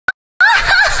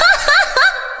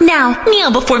Now,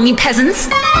 kneel before me, peasants.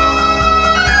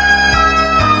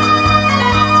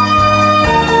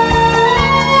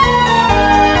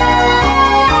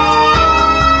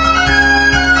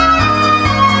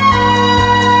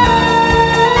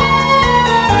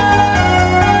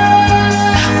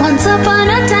 Once upon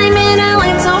a time in a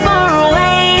land so far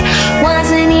away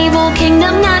was an evil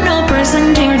kingdom not no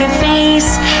person dared to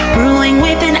face. Ruling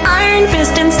with an iron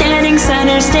fist and standing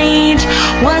center stage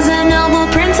was a noble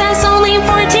princess, only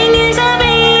 14 years of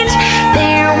age.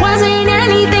 There wasn't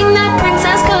anything that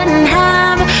princess couldn't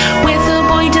have, with a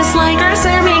boy just like her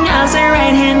serving as her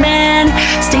right-hand man.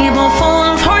 Stable full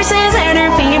of horses and her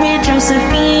favorite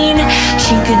Josephine.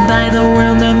 She could buy the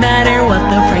world no matter what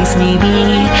the price may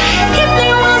be. If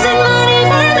there wasn't money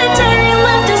for the tyrant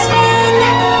left to spend,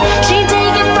 she'd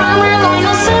take it from her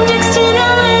loyal subjects to no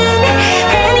end.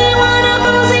 Anyone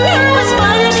opposing her was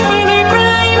punished for their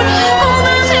crime. All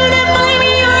those who defy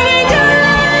me are to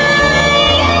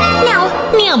die. Now,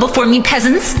 kneel before me,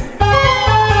 peasants.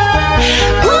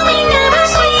 Blooming ever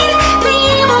sweet, the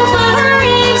evil flower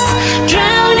reaps,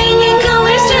 drowning in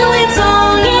colors till it's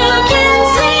all you can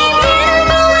see.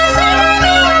 Beautiful as ever,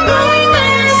 they were growing by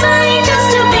her side, just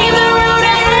to pave the road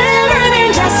ahead for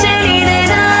their destiny to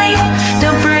die.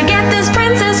 Don't forget this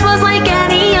princess was like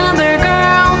any other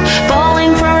girl,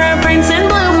 falling for a prince in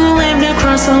blue who lived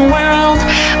across the world.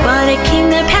 But it came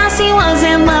to pass he was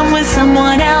in love with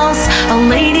someone else, a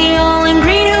lady all in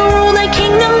green who ruled a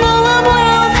kingdom full of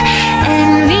wealth.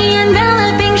 Envy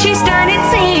enveloping, she started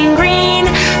seeing green,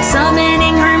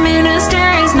 summoning her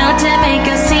ministers not to make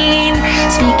a scene.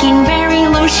 Speaking very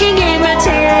low, she gave a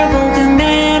terrible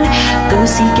command: go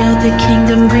seek out the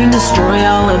kingdom green, destroy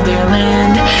all of their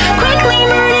land. Quickly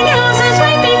burning houses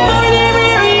right before their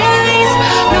very eyes.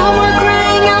 No more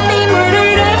crying out, they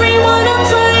murdered everyone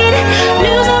outside.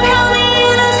 News of how the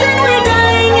innocent were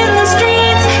dying in the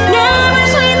streets never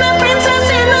swayed the princess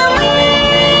in the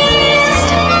least.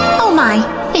 Oh my,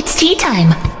 it's tea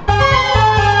time.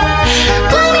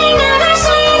 Blooming ever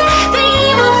sweet, the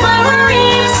evil flower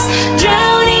reaps,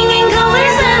 drowning in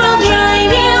colors that'll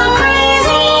drive you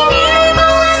crazy.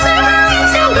 Beautiful as ever, and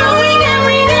still growing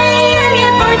every day, and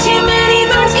yet far too many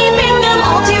thorns keeping them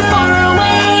all too far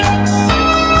away.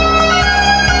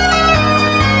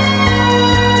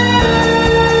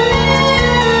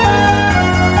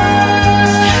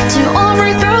 To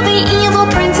overthrow the evil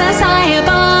princess high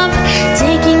above,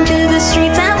 taking to the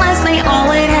streets at last, they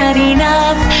all had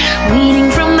enough.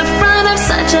 Leading from the front of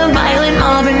such a violent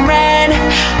mob in red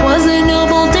was a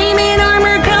noble dame in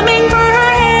armor coming for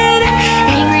her head.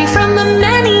 Angry from the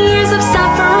many years of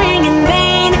suffering in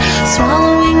vain,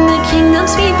 swallowing the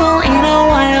kingdom's people in a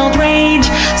wild rage.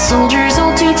 Soldiers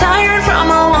all too tired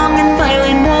from a long and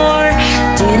violent war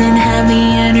didn't have the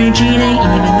energy to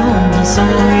even hold the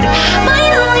sword.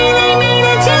 Finally they made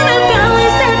it to the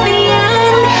palace at the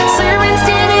end. Servants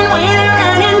didn't wait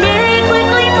around and very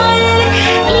quickly fled.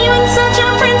 Even such a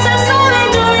princess, so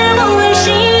adorable as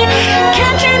she,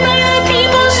 captured by the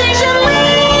people she should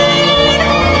lead.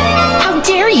 How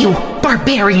dare you,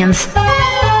 barbarians!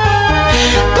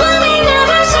 Blooming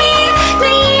ever sweet,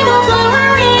 the evil flower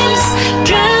reaps,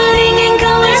 drowning in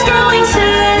colors, growing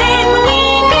sad and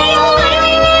weeping,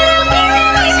 living in a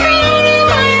paradise created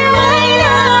by her mind.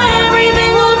 Ah,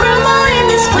 everything will crumble in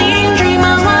this fleeting dream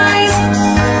of lies.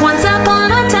 Once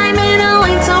upon a time in a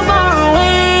land so far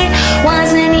away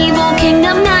was an evil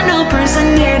kingdom not no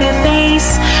person dared to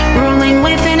face. Ruling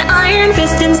with an iron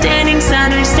fist and standing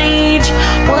center stage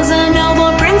was a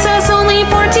noble princess, only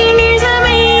 14 years of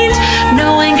age.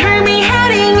 Knowing her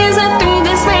beheading is up through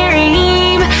this very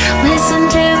eve, listen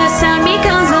to the sound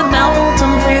because the bell will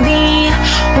toll for thee.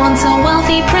 Once a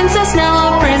wealthy princess,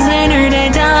 now a prisoner to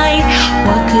die.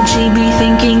 What could she be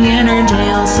thinking in her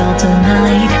jail cell tonight?